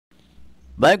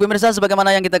Baik pemirsa,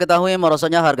 sebagaimana yang kita ketahui,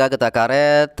 merosotnya harga getah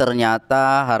karet,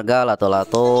 ternyata harga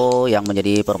lato-lato yang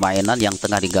menjadi permainan yang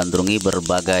tengah digandrungi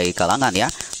berbagai kalangan ya,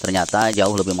 ternyata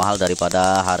jauh lebih mahal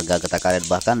daripada harga getah karet,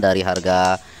 bahkan dari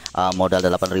harga modal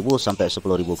 8.000 sampai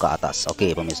 10.000 ke atas.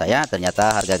 Oke pemirsa ya,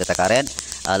 ternyata harga getah karet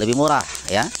lebih murah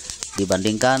ya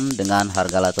dibandingkan dengan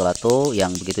harga lato-lato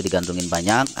yang begitu digandrungin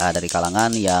banyak dari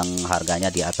kalangan yang harganya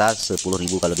di atas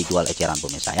 10.000 kalau dijual eceran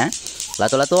pemirsa ya.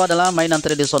 Lato-lato adalah mainan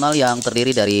tradisional yang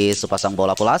terdiri dari sepasang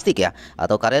bola plastik ya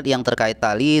atau karet yang terkait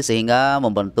tali sehingga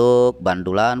membentuk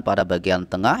bandulan pada bagian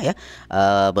tengah ya.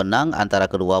 Benang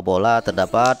antara kedua bola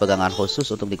terdapat pegangan khusus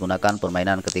untuk digunakan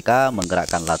permainan ketika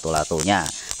menggerakkan lato-latonya.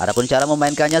 Adapun cara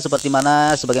memainkannya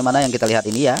sebagaimana yang kita lihat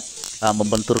ini ya,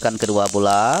 membenturkan kedua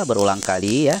bola berulang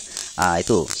kali ya.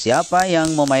 Itu siapa yang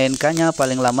memainkannya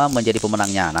paling lama menjadi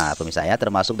pemenangnya. Nah pemirsa ya,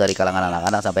 termasuk dari kalangan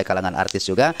anak-anak sampai kalangan artis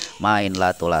juga main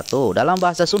lato-lato. Dalam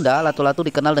bahasa Sunda, lato-lato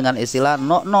dikenal dengan istilah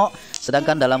nok-nok,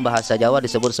 sedangkan dalam bahasa Jawa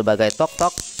disebut sebagai tok-tok.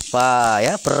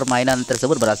 Ya, permainan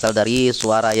tersebut berasal dari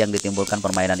suara yang ditimbulkan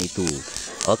permainan itu.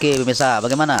 Oke pemirsa,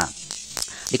 bagaimana?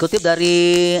 Dikutip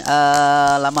dari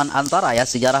laman Antara ya,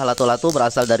 sejarah lato-lato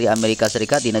berasal dari Amerika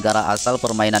Serikat. Di negara asal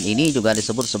permainan ini juga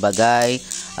disebut sebagai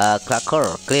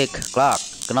clacker, click, clack,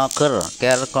 knocker,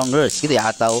 care, congress gitu ya,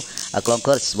 atau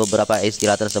clonkers. Beberapa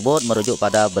istilah tersebut merujuk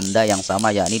pada benda yang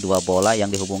sama, yakni dua bola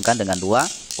yang dihubungkan dengan dua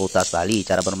utas tali.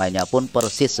 Cara bermainnya pun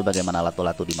persis sebagaimana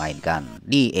lato-lato dimainkan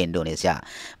di Indonesia.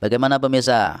 Bagaimana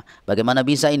pemirsa? Bagaimana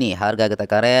bisa ini harga getah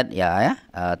karet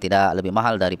tidak lebih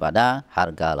mahal daripada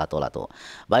harga lato-lato?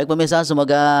 Baik pemirsa,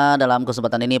 semoga dalam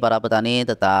kesempatan ini para petani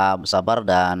tetap sabar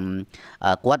dan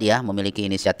kuat ya, memiliki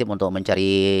inisiatif untuk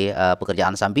mencari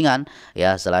pekerjaan sampingan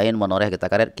ya. Selain menoreh getah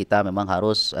karet, kita memang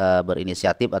harus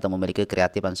berinisiatif atau memiliki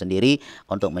kreatifan sendiri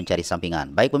untuk mencari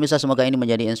sampingan. Baik pemirsa, semoga ini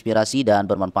menjadi inspirasi dan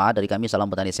bermanfaat dari kami. Salam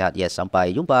petani sehat, yes,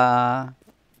 sampai jumpa.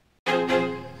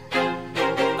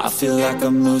 I feel like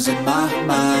I'm losing my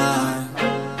mind.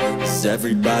 Is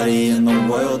everybody in the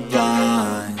world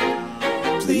blind?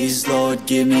 Please Lord,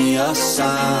 give me a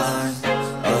sign,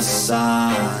 a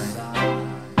sign.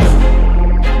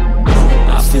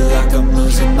 I feel like I'm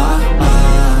losing my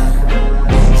mind.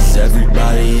 Is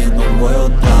everybody in the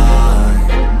world blind?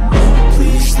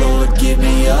 Please Lord, give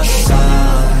me a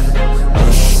sign,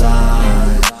 a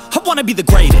sign. I wanna be the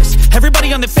greatest.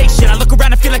 Everybody on the fake shit. I look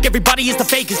around and feel like everybody is the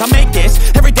fakest. I make this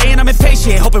every day and I'm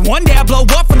impatient, hoping one day I blow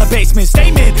up from the basement.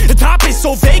 Statement, the top is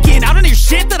so vacant. I don't hear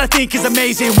shit that I think is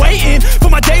amazing. Waiting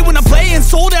for my day when I'm playing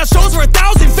sold out shows for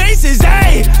 1,000 faces.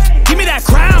 Hey, give me that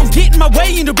crown, get in my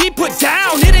way and to be put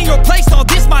down. It ain't your place, all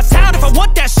this my town. If I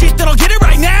want that shit, then I'll get it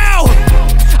right now.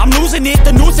 I'm losing it,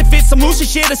 the noose it fits. I'm losing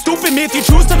shit, a stupid myth. You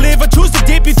choose to live or choose to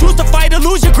dip. You choose to fight or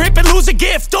lose your grip and lose a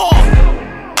gift.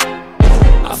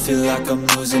 I feel like I'm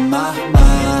losing my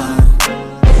mind.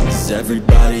 Is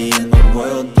everybody in the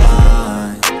world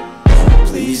blind?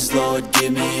 Please Lord,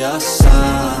 give me a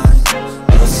sign,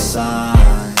 a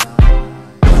sign.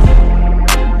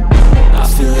 I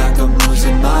feel like I'm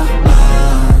losing my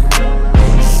mind.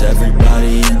 Is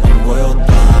everybody in the world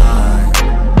blind?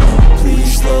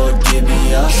 Please Lord, give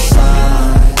me a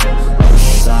sign, a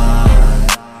sign.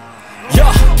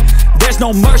 Yeah. There's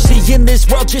no mercy in this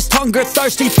world, just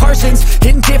hunger-thirsty persons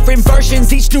in different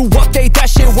versions. Each new update, that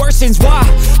shit worsens. Why?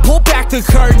 Pull back the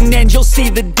curtain and you'll see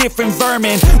the different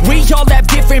vermin. We all have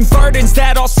different burdens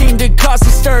that all seem to cause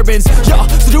disturbance. Yo,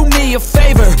 so do me a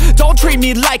favor, don't treat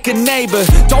me like a neighbor.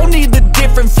 Don't need the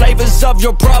different flavors of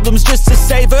your problems just to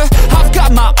savor. I've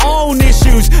got my own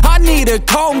issues, I need a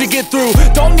comb to get through.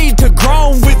 Don't need to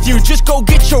groan with you, just go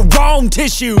get your own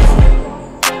tissue.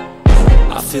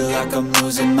 I feel like I'm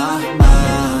losing my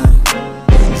mind.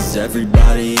 Is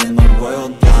everybody in the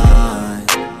world blind?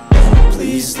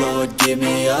 Please Lord, give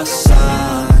me a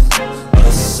sign,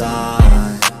 a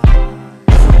sign.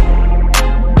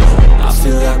 I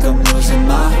feel like I'm losing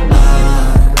my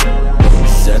mind.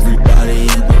 Is everybody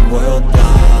in the world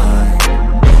blind?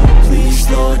 Please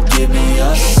Lord, give me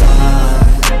a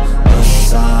sign, a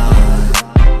sign.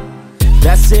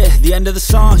 That's it, the end of the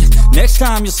song. Next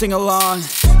time you'll sing along.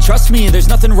 Trust me, there's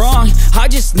nothing wrong. I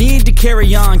just need to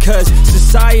carry on, cause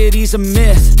society's a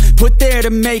myth put there to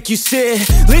make you sit.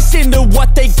 Listen to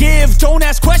what they give. Don't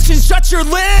ask questions, shut your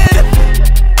lid.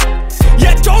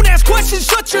 Yeah, don't ask questions,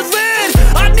 shut your lid.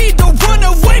 I need to run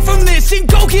away from this and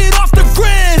go get off the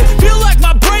grid. Feel like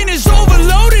my brain is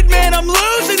overloaded, man, I'm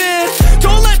losing it.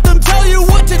 Don't let them tell you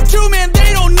what to do, man,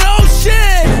 they don't know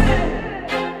shit.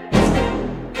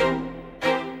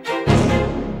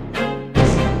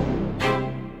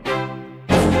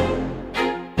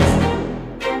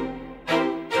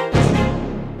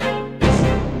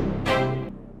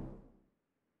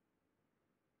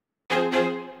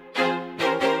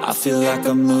 I feel like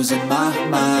I'm losing my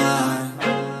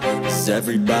mind. Is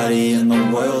everybody in the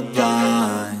world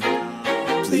blind?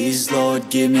 Please, Lord,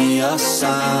 give me a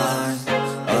sign,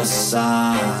 a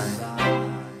sign.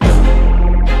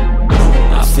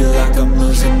 I feel like I'm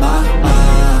losing my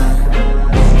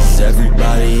mind. Is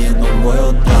everybody in the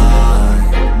world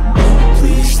blind?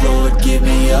 Please, Lord, give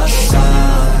me a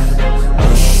sign,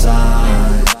 a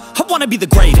sign. I wanna be the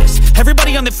greatest.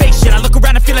 Everybody on the fake shit. I look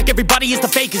around and feel like everybody is the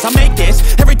fakest. I make this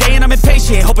every day and I'm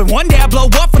impatient, hoping one day I blow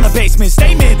up from the basement.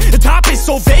 Statement, the top is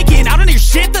so vacant. I don't hear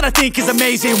shit that I think is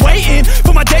amazing. Waiting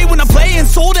for my day when I'm playing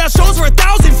sold out shows for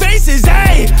 1,000 faces.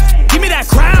 Hey, give me that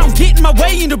crown, get in my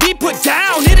way and to be put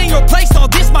down. It ain't your place, all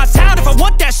this my town. If I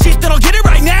want that shit, then I'll get it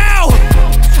right now.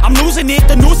 I'm losing it,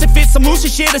 the noose it fits, I'm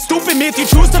losing shit. A stupid myth, you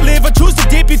choose to live or choose to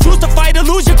dip. You choose to fight or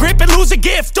lose your grip and lose a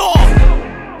gift.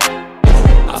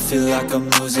 I feel like I'm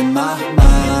losing my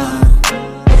mind.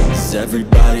 Is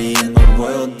everybody in the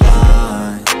world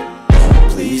blind?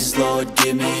 Please, Lord,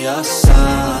 give me a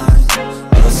sign,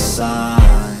 a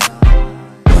sign.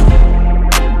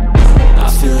 I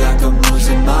feel like I'm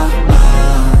losing my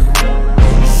mind.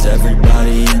 Is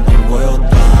everybody in the world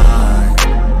blind?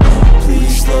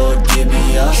 Please, Lord, give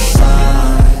me a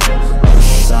sign, a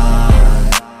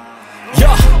sign.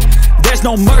 Yeah. There's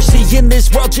no mercy in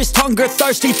this world, just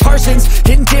hunger-thirsty persons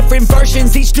in different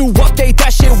versions, each new update,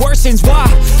 that shit worsens. Why?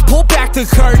 Pull back the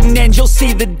curtain and you'll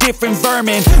see the different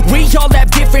vermin. We all have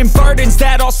different burdens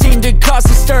that all seem to cause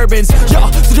disturbance.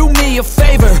 Yo, do me a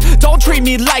favor, don't treat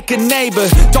me like a neighbor.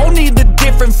 Don't need the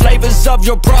different flavors of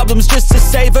your problems just to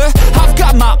savor. I've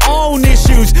got my own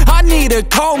issues, I need a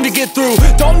comb to get through.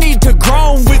 Don't need to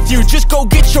groan with you, just go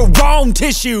get your own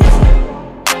tissue.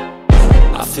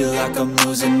 I feel like I'm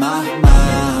losing my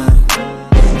mind.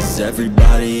 Is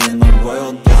everybody in the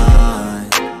world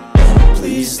blind?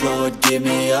 Please, Lord, give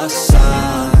me a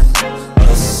sign,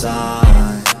 a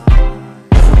sign.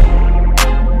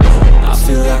 I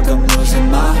feel like I'm losing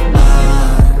my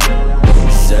mind.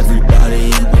 Is everybody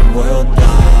in the world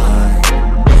blind?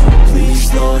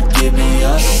 Please, Lord, give me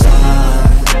a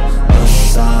sign, a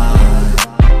sign.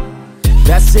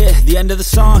 That's it, the end of the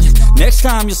song. Next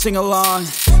time you'll sing along.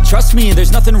 Trust me,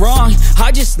 there's nothing wrong.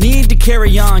 I just need to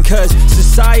carry on, cause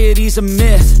society's a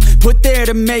myth put there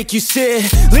to make you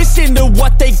sit. Listen to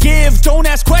what they give. Don't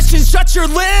ask questions, shut your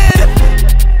lid.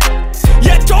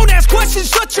 Yeah, don't ask questions,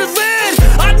 shut your lid.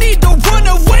 I need to run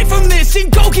away from this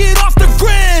and go get off the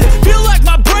grid. Feel like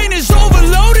my brain is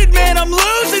overloaded, man, I'm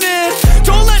losing it.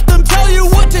 Don't let them tell you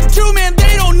what to do, man,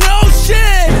 they don't